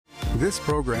This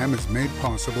program is made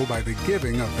possible by the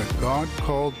giving of the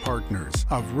God-called partners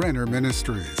of Renner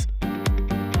Ministries.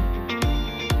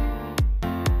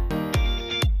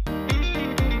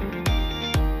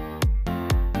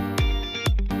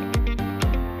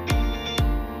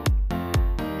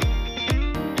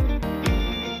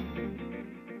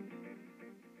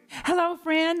 Hello,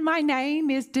 friend. My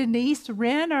name is Denise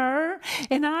Renner,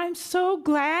 and I'm so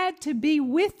glad to be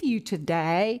with you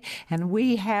today. And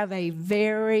we have a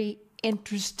very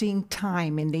interesting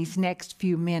time in these next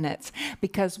few minutes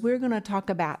because we're going to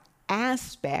talk about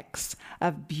aspects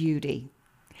of beauty.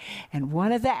 And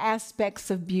one of the aspects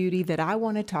of beauty that I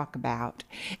want to talk about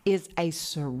is a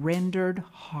surrendered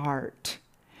heart.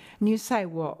 And you say,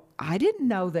 well, I didn't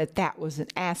know that that was an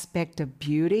aspect of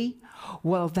beauty.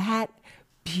 Well,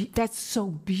 that's so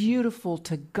beautiful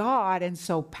to God and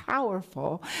so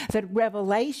powerful that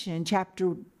Revelation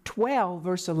chapter 12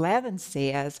 verse 11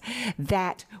 says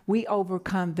that we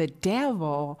overcome the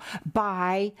devil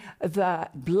by the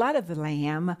blood of the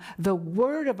Lamb, the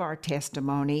word of our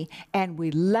testimony, and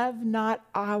we love not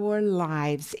our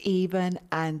lives even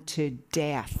unto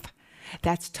death.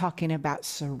 That's talking about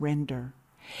surrender.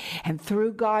 And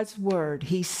through God's word,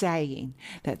 he's saying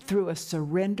that through a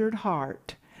surrendered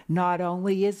heart, not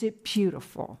only is it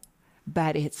beautiful,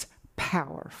 but it's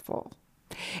powerful.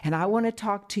 And I want to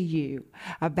talk to you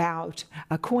about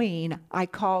a queen. I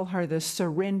call her the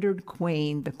surrendered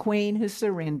queen, the queen who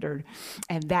surrendered,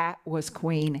 and that was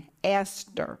Queen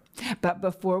Esther. But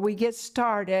before we get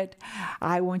started,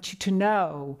 I want you to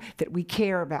know that we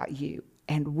care about you,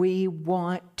 and we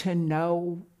want to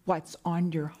know what's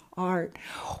on your heart,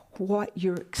 what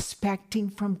you're expecting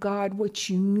from God, what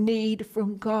you need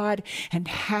from God, and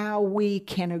how we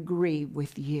can agree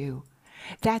with you.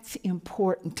 That's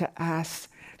important to us,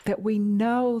 that we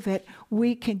know that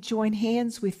we can join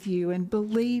hands with you and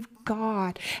believe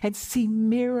God and see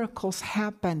miracles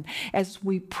happen as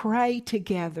we pray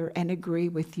together and agree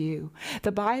with you.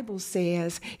 The Bible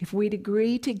says if we'd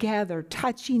agree together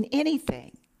touching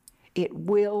anything, it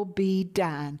will be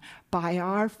done by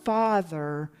our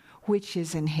Father which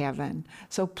is in heaven.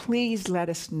 So please let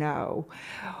us know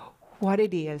what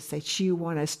it is that you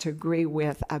want us to agree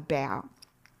with about.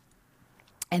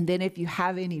 And then if you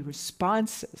have any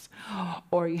responses,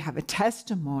 or you have a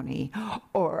testimony,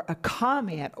 or a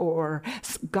comment, or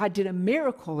God did a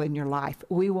miracle in your life,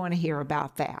 we want to hear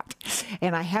about that.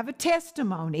 And I have a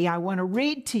testimony I want to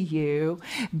read to you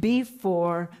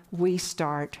before we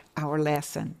start our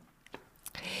lesson.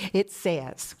 It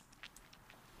says,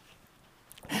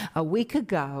 a week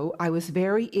ago, I was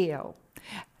very ill.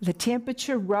 The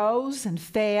temperature rose and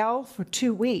fell for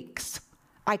 2 weeks.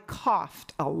 I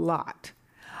coughed a lot.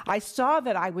 I saw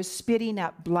that I was spitting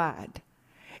up blood.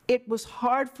 It was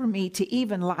hard for me to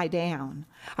even lie down.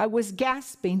 I was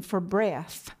gasping for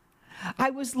breath.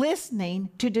 I was listening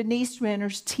to Denise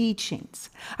Renner's teachings.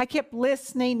 I kept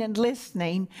listening and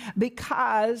listening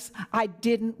because I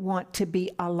didn't want to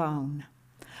be alone.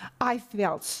 I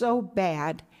felt so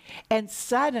bad, and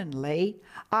suddenly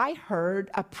I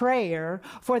heard a prayer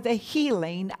for the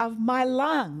healing of my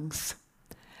lungs.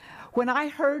 When I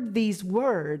heard these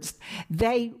words,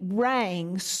 they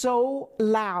rang so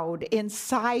loud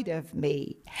inside of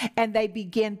me, and they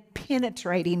began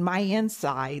penetrating my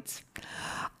insides.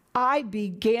 I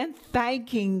began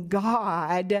thanking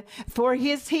God for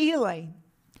his healing.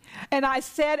 And I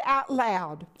said out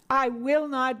loud, I will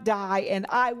not die, and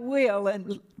I will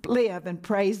live and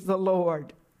praise the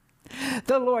Lord.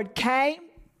 The Lord came,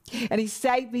 and he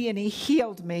saved me, and he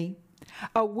healed me.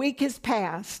 A week has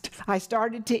passed. I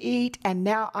started to eat, and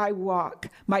now I walk.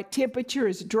 My temperature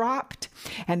has dropped,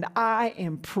 and I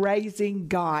am praising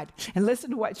God. And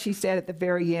listen to what she said at the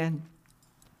very end.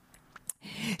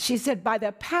 She said, by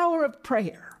the power of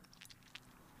prayer,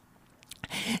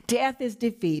 death is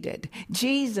defeated.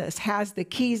 Jesus has the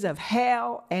keys of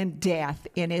hell and death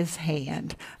in his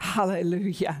hand.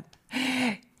 Hallelujah.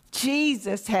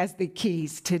 Jesus has the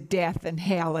keys to death and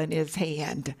hell in his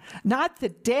hand. Not the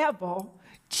devil,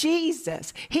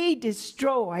 Jesus. He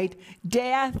destroyed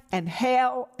death and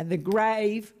hell and the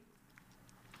grave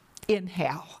in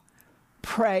hell.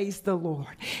 Praise the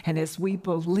Lord. And as we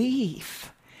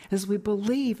believe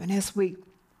and as we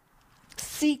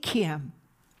seek him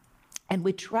and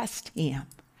we trust him,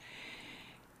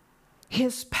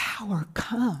 his power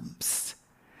comes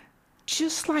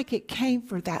just like it came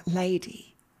for that lady.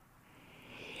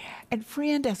 And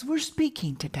friend, as we're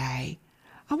speaking today,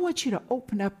 I want you to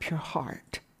open up your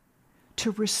heart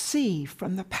to receive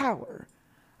from the power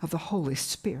of the Holy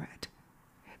Spirit,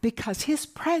 because his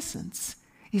presence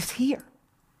is here.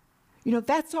 You know,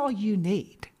 that's all you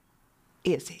need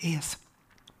is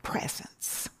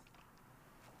presence.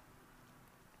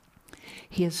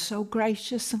 He is so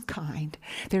gracious and kind.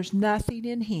 There's nothing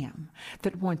in him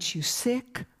that wants you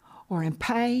sick or in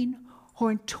pain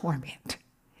or in torment.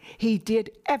 He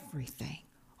did everything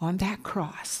on that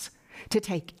cross to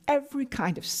take every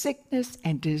kind of sickness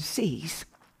and disease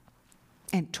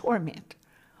and torment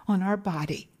on our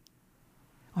body,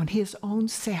 on his own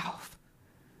self,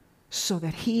 so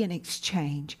that he in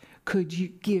exchange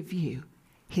could give you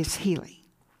his healing.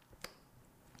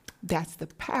 That's the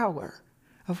power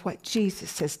of what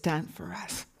Jesus has done for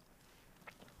us.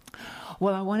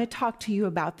 Well, I want to talk to you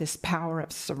about this power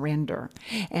of surrender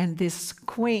and this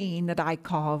queen that I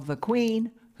call the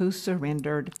queen who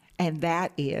surrendered, and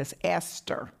that is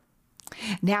Esther.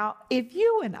 Now, if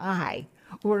you and I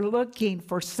were looking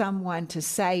for someone to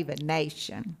save a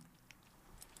nation,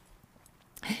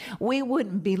 we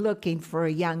wouldn't be looking for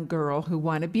a young girl who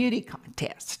won a beauty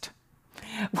contest.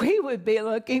 We would be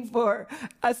looking for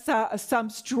some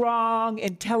strong,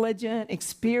 intelligent,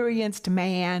 experienced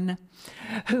man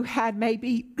who had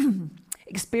maybe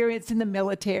experience in the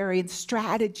military and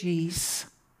strategies.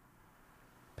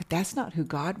 But that's not who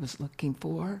God was looking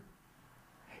for.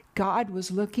 God was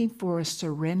looking for a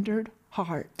surrendered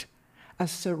heart, a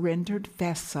surrendered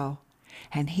vessel,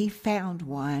 and he found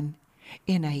one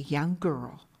in a young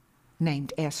girl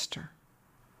named Esther.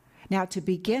 Now, to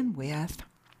begin with,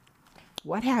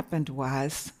 what happened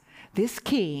was this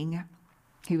king,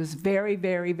 he was very,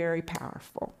 very, very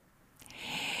powerful.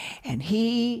 And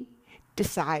he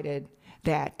decided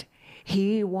that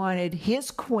he wanted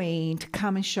his queen to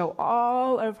come and show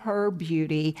all of her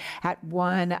beauty at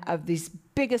one of these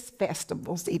biggest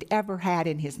festivals he'd ever had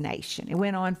in his nation. It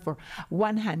went on for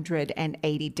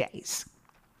 180 days.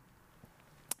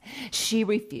 She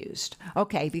refused.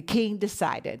 Okay, the king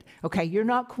decided, okay, you're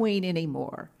not queen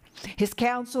anymore. His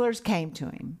counselors came to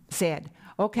him, said,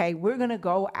 okay, we're going to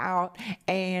go out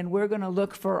and we're going to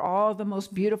look for all the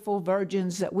most beautiful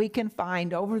virgins that we can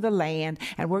find over the land,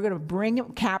 and we're going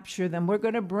to capture them. We're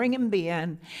going to bring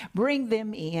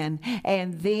them in,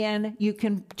 and then you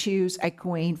can choose a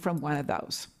queen from one of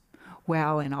those.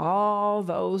 Well, in all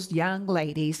those young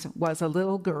ladies was a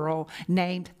little girl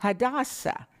named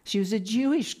Hadassah. She was a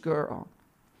Jewish girl.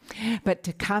 But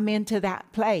to come into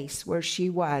that place where she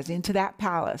was, into that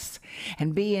palace,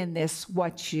 and be in this,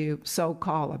 what you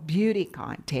so-call a beauty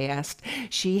contest,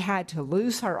 she had to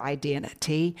lose her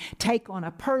identity, take on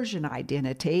a Persian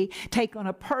identity, take on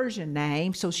a Persian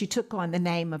name. So she took on the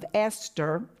name of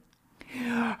Esther.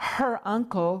 Her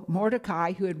uncle,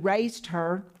 Mordecai, who had raised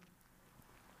her,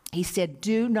 he said,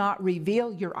 do not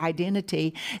reveal your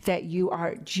identity that you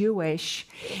are Jewish,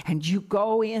 and you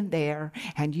go in there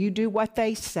and you do what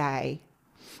they say,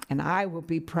 and I will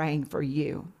be praying for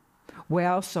you.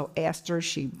 Well, so Esther,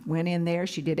 she went in there.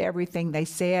 She did everything they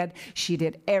said. She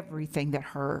did everything that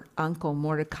her uncle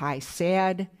Mordecai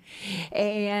said,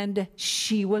 and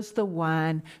she was the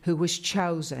one who was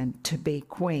chosen to be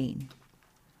queen.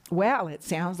 Well, it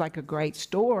sounds like a great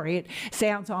story. It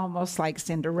sounds almost like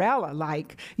Cinderella,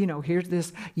 like, here's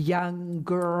this young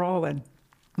girl and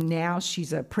now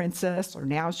she's a princess or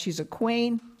now she's a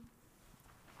queen.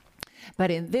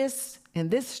 But in this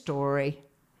story,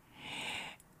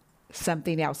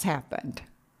 something else happened.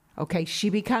 Okay, she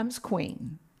becomes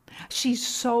queen. She's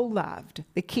so loved.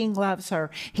 The king loves her.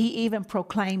 He even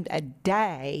proclaimed a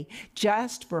day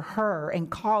just for her and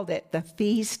called it the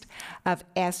Feast of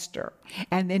Esther.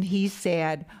 And then he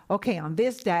said, okay, on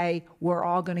this day, we're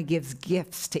all going to give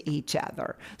gifts to each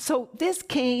other. So this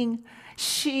king,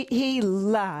 he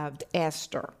loved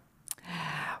Esther.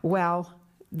 Well,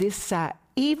 this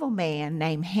evil man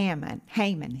named Haman,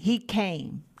 he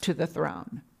came to the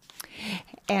throne.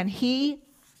 And he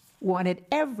wanted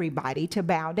everybody to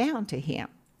bow down to him.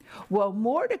 Well,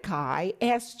 Mordecai,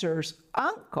 Esther's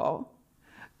uncle,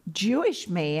 Jewish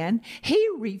man, he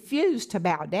refused to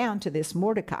bow down to this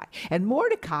Mordecai. And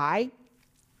Mordecai,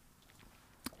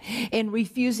 in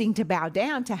refusing to bow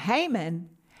down to Haman,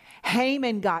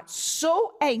 Haman got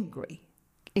so angry.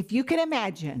 If you can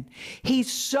imagine,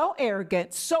 he's so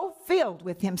arrogant, so filled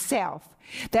with himself,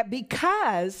 that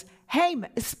because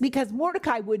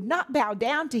Mordecai would not bow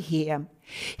down to him,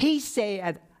 he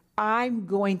said, I'm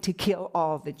going to kill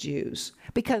all the Jews,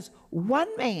 because one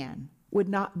man would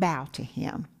not bow to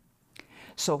him.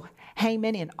 So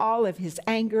Haman, in all of his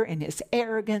anger and his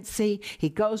arrogancy, he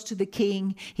goes to the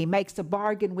king. He makes a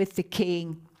bargain with the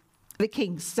king. The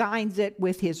king signs it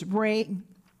with his ring.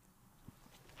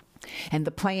 And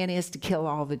the plan is to kill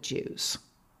all the Jews.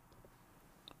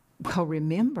 Well,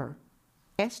 remember,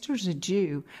 Esther's a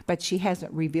Jew, but she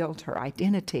hasn't revealed her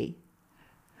identity.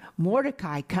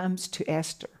 Mordecai comes to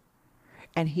Esther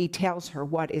and he tells her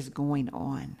what is going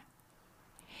on.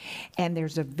 And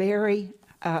there's a very,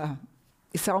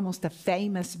 it's almost a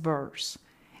famous verse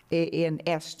in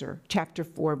Esther, chapter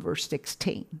 4, verse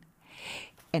 16.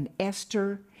 And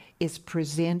Esther is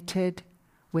presented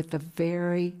with a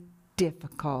very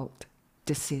difficult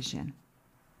decision.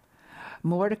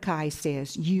 Mordecai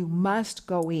says, you must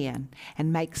go in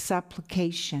and make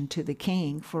supplication to the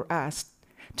king for us,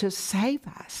 to save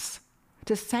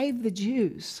the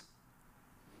Jews.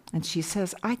 And she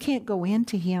says, I can't go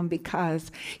into him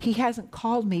because he hasn't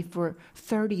called me for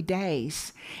 30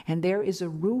 days. And there is a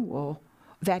rule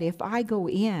that if I go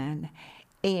in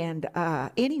and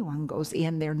anyone goes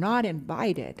in, they're not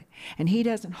invited, and he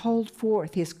doesn't hold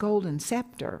forth his golden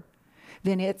scepter,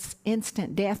 then it's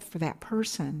instant death for that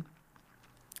person.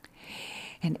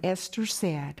 And Esther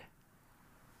said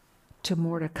to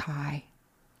Mordecai,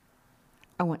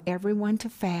 I want everyone to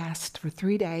fast for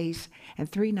 3 days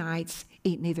and 3 nights,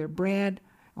 eat neither bread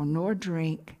or nor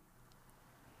drink,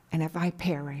 and if I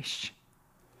perish,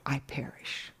 I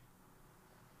perish.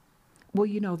 Well,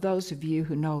 you know, those of you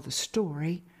who know the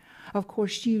story, of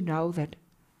course you know that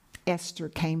Esther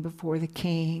came before the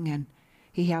king and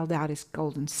he held out his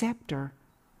golden scepter.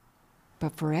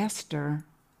 But for Esther,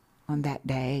 on that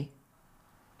day,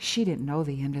 she didn't know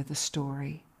the end of the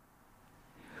story.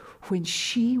 When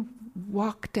she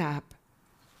walked up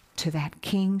to that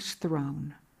king's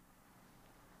throne,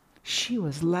 she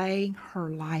was laying her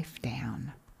life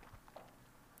down.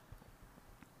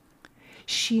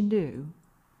 She knew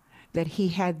that he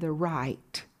had the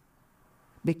right,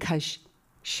 because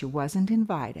she wasn't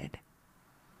invited,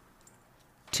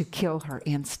 to kill her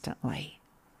instantly.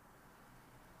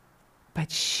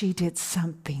 But she did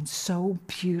something so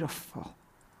beautiful.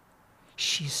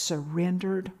 She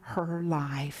surrendered her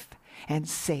life and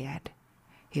said,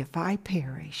 if I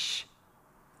perish,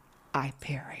 I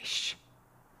perish.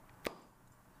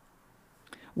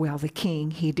 Well, the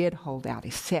king, he did hold out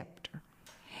his scepter.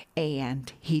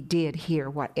 And he did hear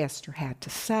what Esther had to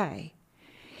say.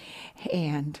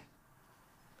 And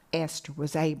Esther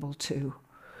was able to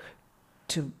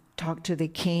talk to the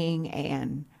king,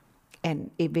 and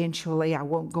eventually, I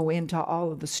won't go into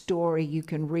all of the story. You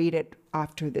can read it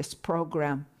after this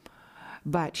program.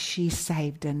 But she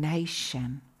saved a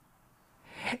nation.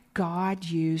 God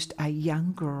used a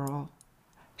young girl.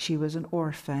 She was an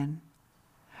orphan.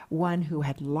 One who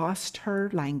had lost her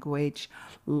language,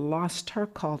 lost her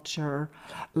culture,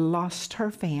 lost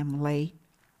her family,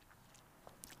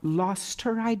 lost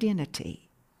her identity,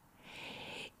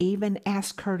 even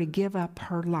asked her to give up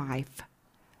her life,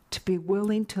 to be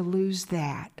willing to lose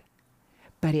that.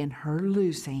 But in her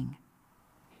losing,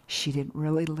 she didn't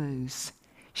really lose.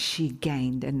 She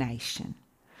gained a nation.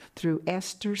 Through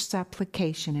Esther's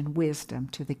supplication and wisdom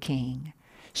to the king,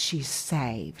 she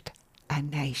saved a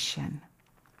nation.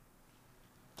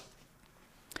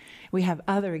 We have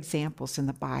other examples in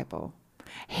the Bible.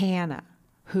 Hannah,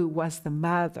 who was the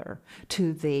mother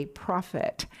to the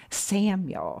prophet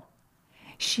Samuel,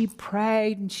 she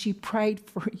prayed and she prayed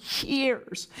for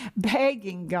years,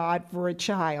 begging God for a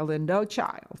child, and no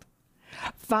child.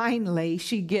 Finally,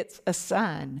 she gets a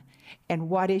son, and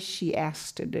what is she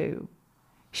asked to do?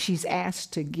 She's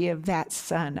asked to give that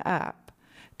son up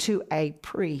to a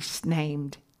priest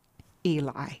named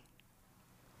Eli.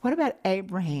 What about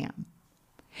Abraham?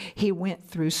 He went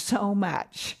through so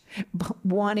much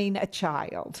wanting a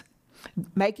child,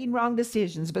 making wrong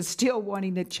decisions, but still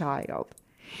wanting a child.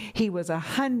 He was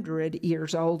 100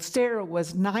 years old. Sarah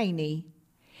was 90,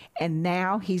 and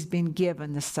now he's been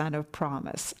given the son of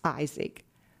promise, Isaac.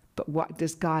 But what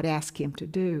does God ask him to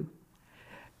do?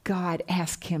 God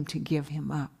asked him to give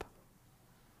him up.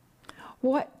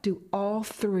 What do all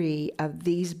 3 of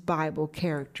these Bible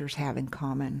characters have in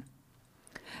common?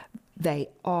 They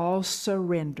all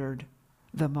surrendered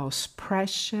the most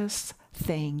precious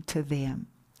thing to them,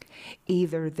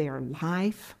 either their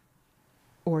life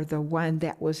or the one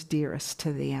that was dearest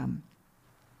to them.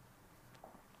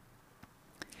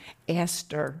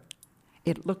 Esther,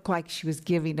 it looked like she was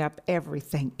giving up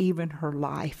everything, even her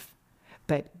life.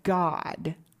 But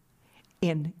God,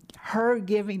 in her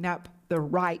giving up the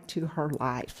right to her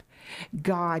life,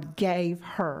 God gave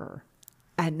her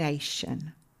a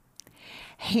nation.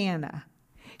 Hannah,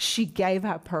 she gave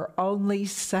up her only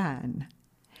son,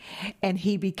 and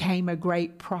he became a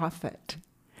great prophet.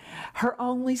 Her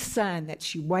only son that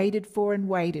she waited for and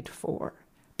waited for.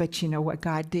 But you know what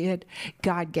God did?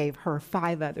 God gave her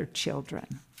 5 other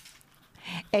children.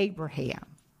 Abraham,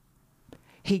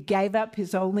 he gave up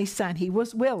his only son. He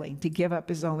was willing to give up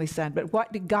his only son. But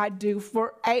what did God do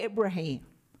for Abraham?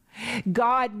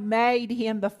 God made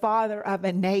him the father of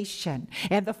a nation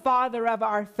and the father of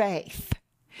our faith.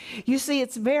 You see,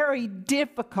 it's very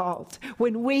difficult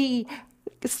when we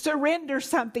surrender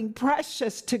something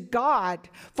precious to God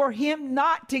for him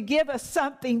not to give us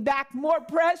something back more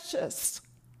precious.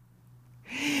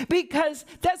 Because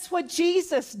that's what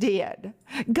Jesus did.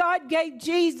 God gave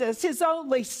Jesus his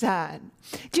only son.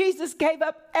 Jesus gave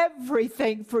up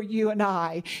everything for you and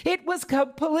I. It was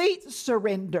complete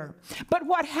surrender. But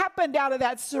what happened out of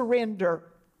that surrender?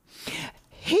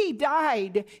 He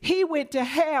died. He went to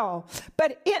hell.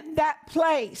 But in that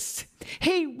place,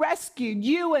 he rescued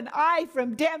you and I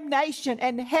from damnation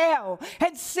and hell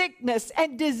and sickness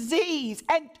and disease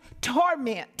and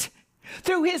torment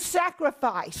through his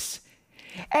sacrifice.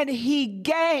 And he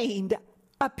gained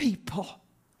a people.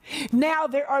 Now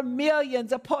there are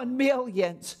millions upon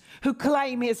millions who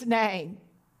claim his name.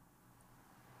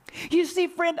 You see,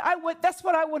 friend, that's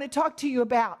what I want to talk to you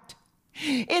about.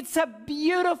 It's a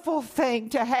beautiful thing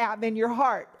to have in your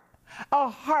heart, a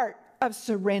heart of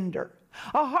surrender.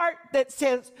 A heart that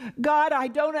says, God, I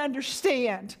don't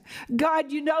understand. God,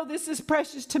 you know this is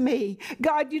precious to me.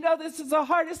 God, you know this is the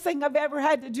hardest thing I've ever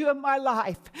had to do in my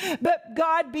life. But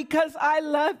God, because I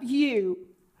love you,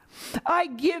 I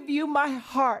give you my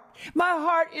heart. My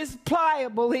heart is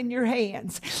pliable in your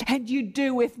hands, and you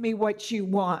do with me what you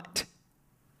want.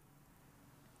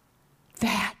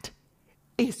 That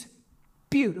is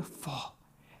beautiful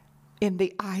in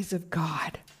the eyes of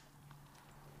God.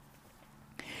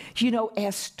 You know,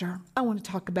 Esther, I want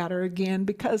to talk about her again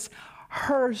because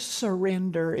her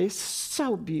surrender is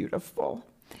so beautiful.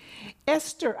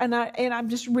 Esther, and I'm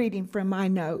just reading from my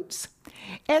notes.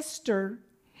 Esther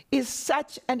is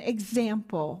such an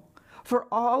example for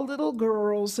all little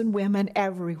girls and women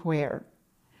everywhere.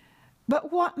 But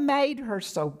what made her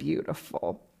so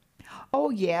beautiful? Oh,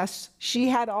 yes, she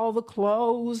had all the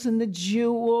clothes and the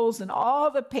jewels and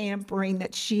all the pampering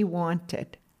that she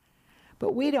wanted.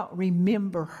 But we don't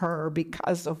remember her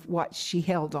because of what she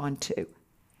held on to.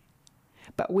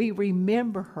 But we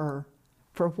remember her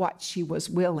for what she was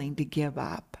willing to give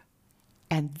up.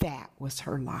 And that was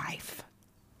her life.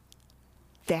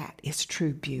 That is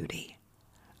true beauty,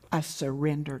 a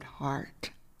surrendered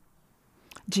heart.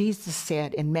 Jesus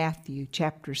said in Matthew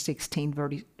chapter 16,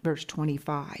 verse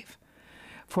 25,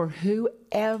 for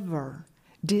whoever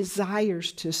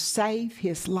desires to save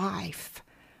his life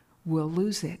will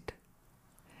lose it.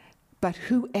 But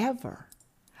whoever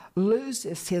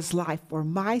loses his life for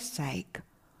my sake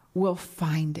will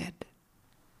find it.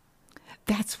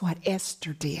 That's what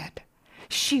Esther did.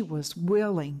 She was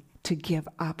willing to give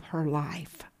up her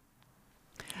life.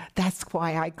 That's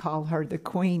why I call her the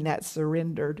queen that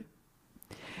surrendered.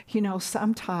 You know,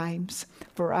 sometimes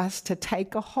for us to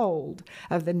take a hold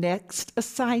of the next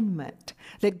assignment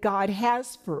that God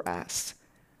has for us,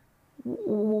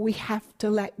 we have to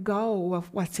let go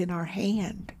of what's in our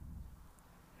hand.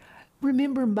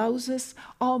 Remember Moses?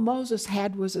 All Moses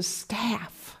had was a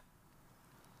staff.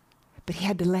 But he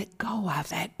had to let go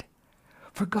of it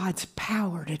for God's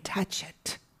power to touch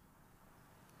it.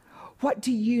 What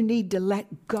do you need to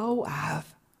let go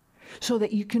of so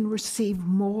that you can receive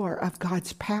more of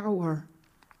God's power?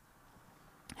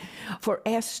 For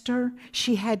Esther,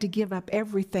 she had to give up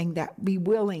everything, be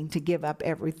willing to give up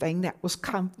everything that was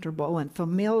comfortable and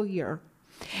familiar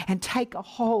and take a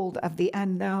hold of the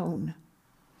unknown.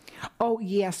 Oh,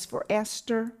 yes, for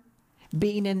Esther,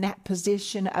 being in that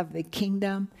position of the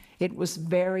kingdom, it was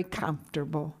very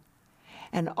comfortable.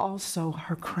 And also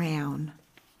her crown.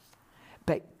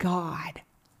 But God,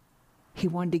 he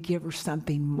wanted to give her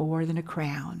something more than a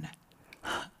crown.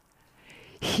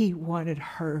 He wanted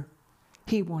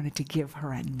to give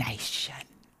her a nation.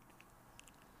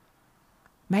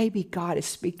 Maybe God is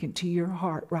speaking to your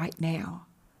heart right now.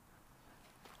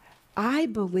 I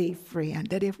believe, friend,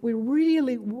 that if we're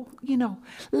really,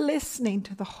 listening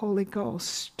to the Holy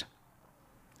Ghost,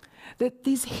 that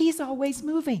he's always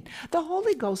moving. The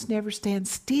Holy Ghost never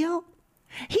stands still.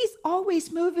 He's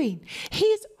always moving.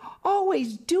 He's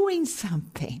always doing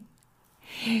something.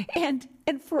 And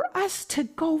for us to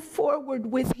go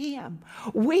forward with him,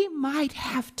 we might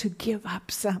have to give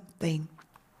up something.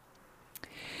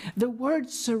 The word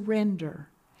surrender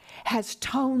has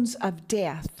tones of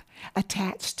death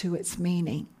attached to its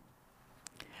meaning.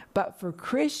 But for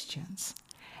Christians,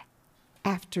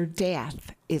 after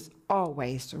death is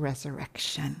always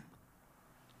resurrection.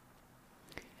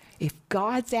 If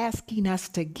God's asking us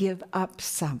to give up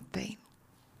something,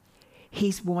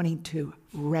 he's wanting to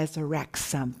resurrect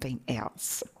something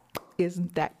else.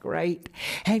 Isn't that great?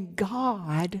 And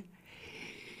God,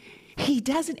 He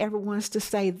doesn't ever want us to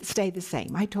stay the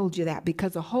same. I told you that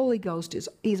because the Holy Ghost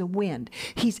he's a wind.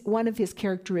 One of his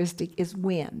characteristics is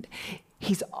wind.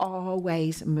 He's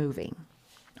always moving.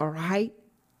 All right?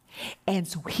 And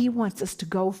so he wants us to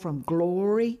go from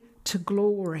glory to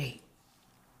glory.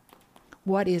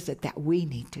 What is it that we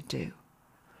need to do?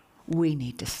 We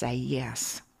need to say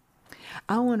yes.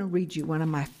 I want to read you one of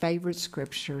my favorite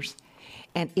scriptures,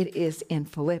 and it is in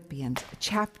Philippians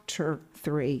chapter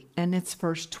 3, and it's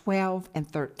verse 12 and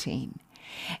 13.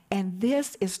 And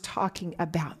this is talking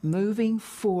about moving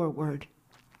forward.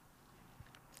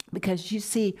 Because you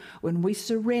see, when we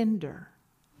surrender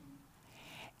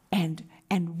and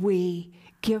we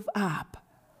give up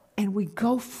and we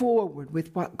go forward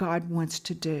with what God wants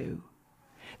to do,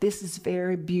 this is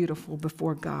very beautiful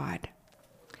before God.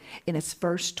 And it's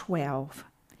verse 12.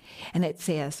 And it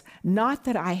says, not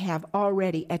that I have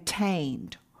already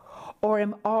attained or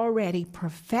am already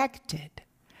perfected,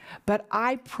 but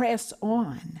I press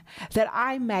on that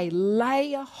I may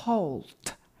lay a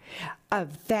hold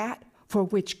of that for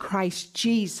which Christ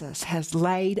Jesus has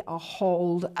laid a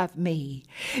hold of me.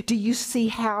 Do you see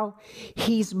how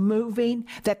he's moving,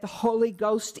 that the Holy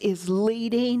Ghost is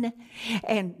leading,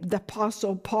 and the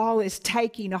Apostle Paul is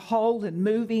taking a hold and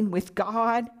moving with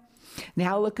God?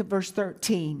 Now look at verse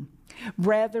 13.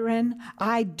 Brethren,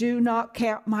 I do not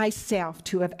count myself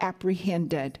to have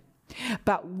apprehended,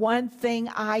 but one thing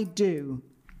I do,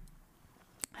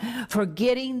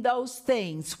 forgetting those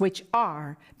things which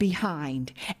are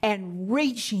behind and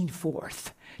reaching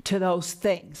forth to those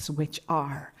things which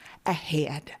are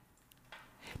ahead.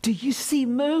 Do you see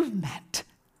movement?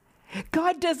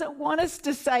 God doesn't want us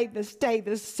to stay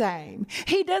the same.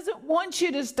 He doesn't want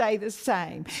you to stay the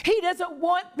same. He doesn't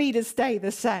want me to stay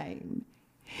the same.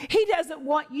 He doesn't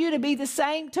want you to be the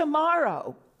same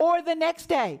tomorrow or the next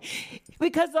day,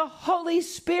 because the Holy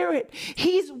Spirit,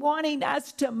 he's wanting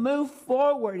us to move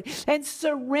forward and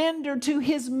surrender to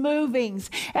his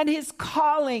movings and his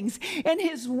callings and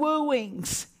his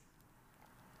wooings.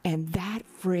 And that,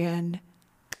 friend,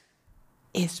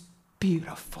 is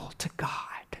beautiful to God.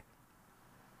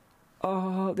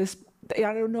 Oh,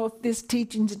 I don't know if this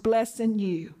teaching's blessing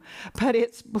you, but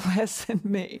it's blessing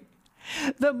me.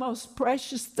 The most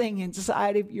precious thing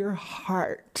inside of your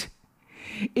heart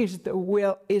is the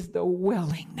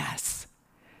willingness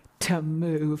to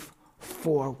move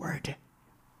forward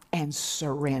and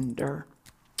surrender.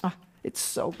 Oh, it's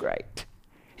so great.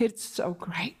 It's so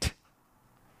great.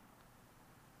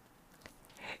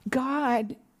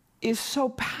 God is so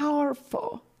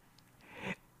powerful.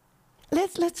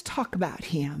 Let's talk about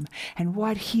him and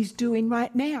what he's doing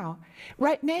right now.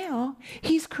 Right now,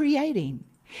 he's creating.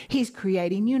 He's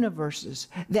creating universes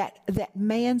that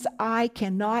man's eye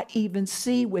cannot even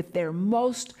see with their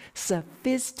most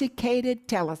sophisticated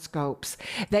telescopes.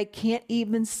 They can't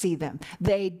even see them.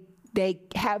 They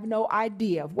have no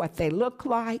idea of what they look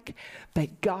like,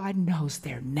 but God knows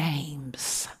their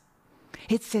names.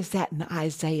 It says that in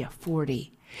Isaiah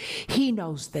 40. He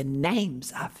knows the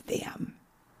names of them.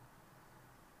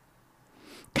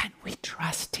 Can we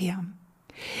trust him?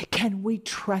 Can we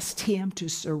trust him to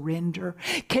surrender?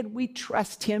 Can we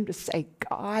trust him to say,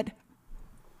 God,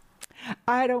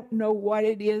 I don't know what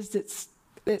it is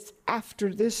that's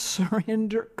after this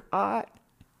surrender, God,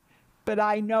 but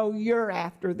I know you're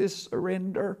after this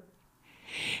surrender.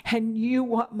 And you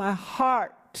want my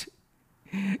heart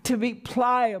to be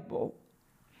pliable.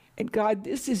 And God,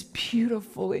 this is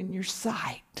beautiful in your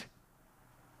sight.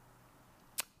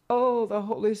 Oh, the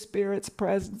Holy Spirit's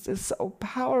presence is so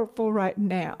powerful right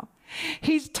now.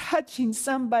 He's touching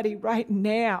somebody right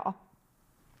now.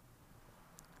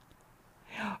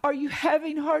 Are you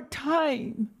having a hard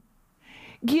time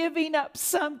giving up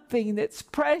something that's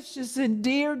precious and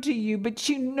dear to you, but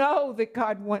you know that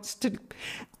God wants to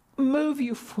move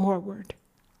you forward?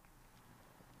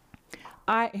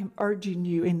 I am urging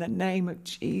you in the name of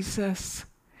Jesus,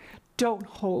 don't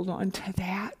hold on to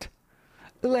that.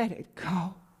 Let it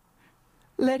go.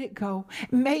 Let it go.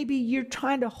 Maybe you're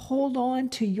trying to hold on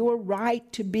to your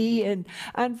right to be in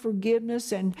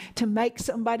unforgiveness and to make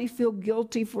somebody feel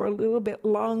guilty for a little bit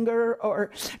longer,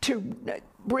 or to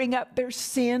bring up their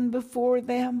sin before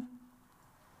them.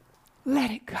 Let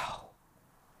it go.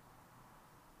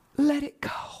 Let it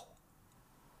go.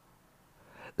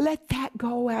 Let that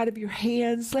go out of your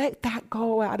hands. Let that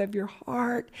go out of your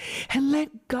heart. And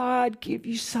let God give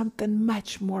you something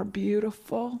much more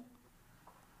beautiful.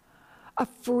 A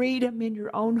freedom in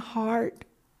your own heart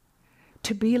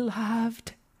to be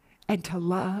loved and to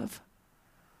love.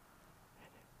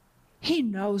 He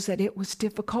knows that it was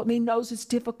difficult, and he knows it's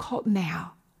difficult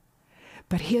now.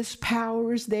 But his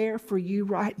power is there for you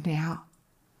right now.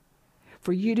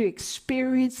 for you to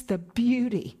experience the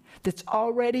beauty that's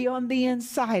already on the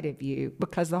inside of you,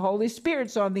 because the Holy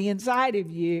Spirit's on the inside of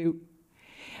you.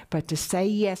 But to say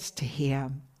yes to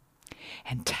Him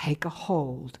and take a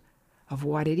hold of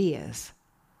what it is,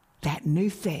 that new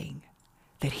thing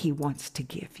that He wants to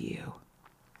give you.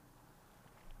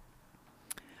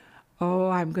 Oh,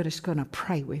 I'm just going to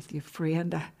pray with you,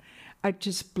 friend. I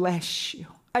just bless you.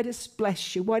 I just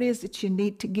bless you. What is it you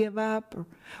need to give up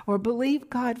or believe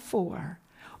God for?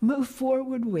 Move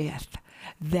forward with.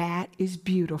 That is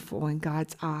beautiful in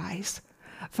God's eyes.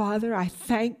 Father, I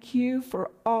thank you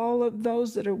for all of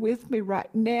those that are with me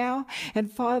right now.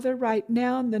 And Father, right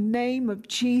now, in the name of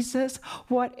Jesus,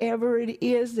 whatever it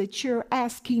is that you're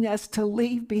asking us to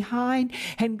leave behind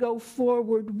and go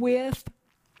forward with,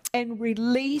 and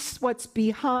release what's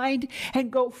behind and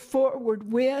go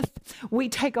forward with, we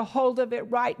take a hold of it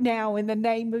right now in the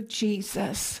name of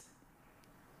Jesus.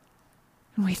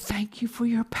 And we thank you for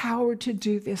your power to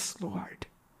do this, Lord.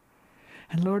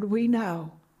 And Lord, we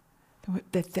know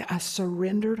that a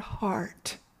surrendered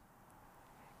heart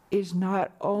is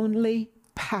not only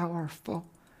powerful,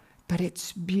 but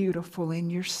it's beautiful in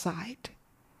your sight.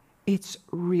 It's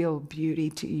real beauty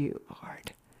to you,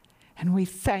 Lord. And we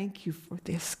thank you for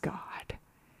this, God.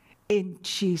 In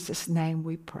Jesus' name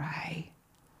we pray.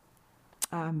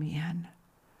 Amen.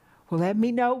 Well, let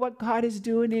me know what God is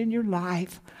doing in your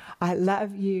life. I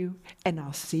love you, and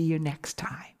I'll see you next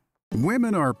time.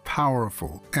 Women are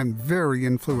powerful and very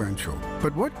influential,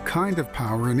 but what kind of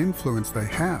power and influence they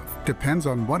have depends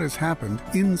on what has happened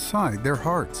inside their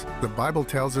hearts. The Bible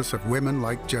tells us of women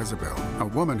like Jezebel, a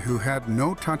woman who had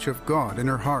no touch of God in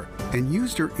her heart and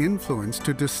used her influence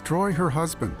to destroy her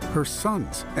husband, her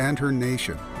sons, and her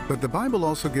nation. But the Bible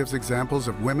also gives examples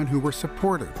of women who were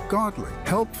supportive, godly,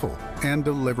 helpful, and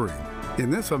delivering. In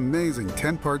this amazing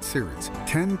 10-part series,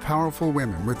 10 Powerful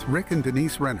Women with Rick and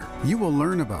Denise Renner, you will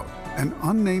learn about an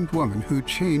unnamed woman who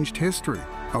changed history,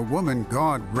 a woman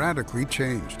God radically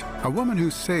changed, a woman who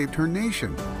saved her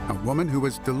nation, a woman who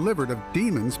was delivered of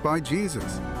demons by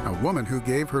Jesus, a woman who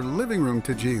gave her living room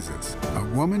to Jesus, a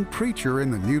woman preacher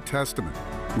in the New Testament.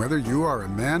 Whether you are a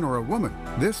man or a woman,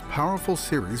 this powerful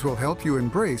series will help you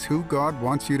embrace who God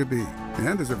wants you to be,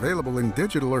 and is available in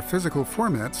digital or physical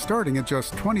formats starting at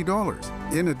just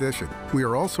 $20. In addition, we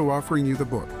are also offering you the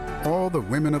book, All the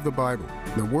Women of the Bible.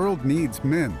 The world needs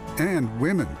men and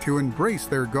women to embrace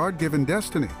their God-given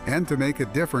destiny and to make a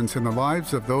difference in the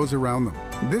lives of those around them.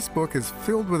 This book is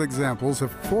filled with examples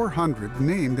of 400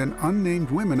 named and unnamed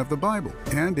women of the Bible,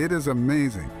 and it is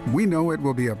amazing. We know it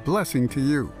will be a blessing to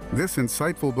you. This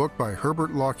insightful book by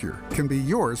Herbert Lockyer can be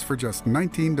yours for just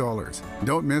 $19.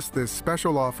 Don't miss this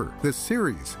special offer, this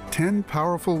series, 10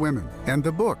 Powerful Women, and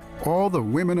the book, All the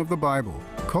Women of the Bible.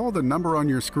 Call the number on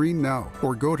your screen now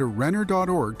or go to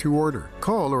Renner.org to order.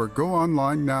 Call or go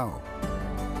online now.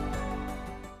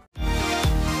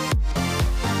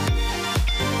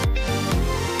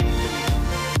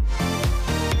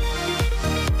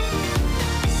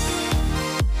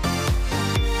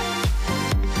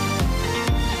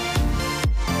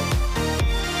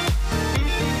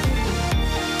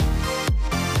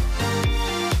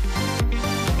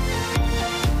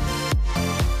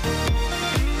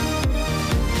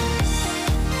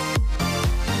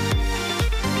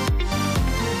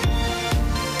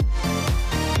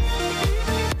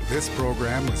 This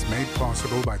program was made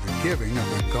possible by the giving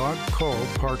of the God-called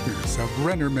partners of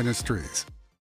Renner Ministries.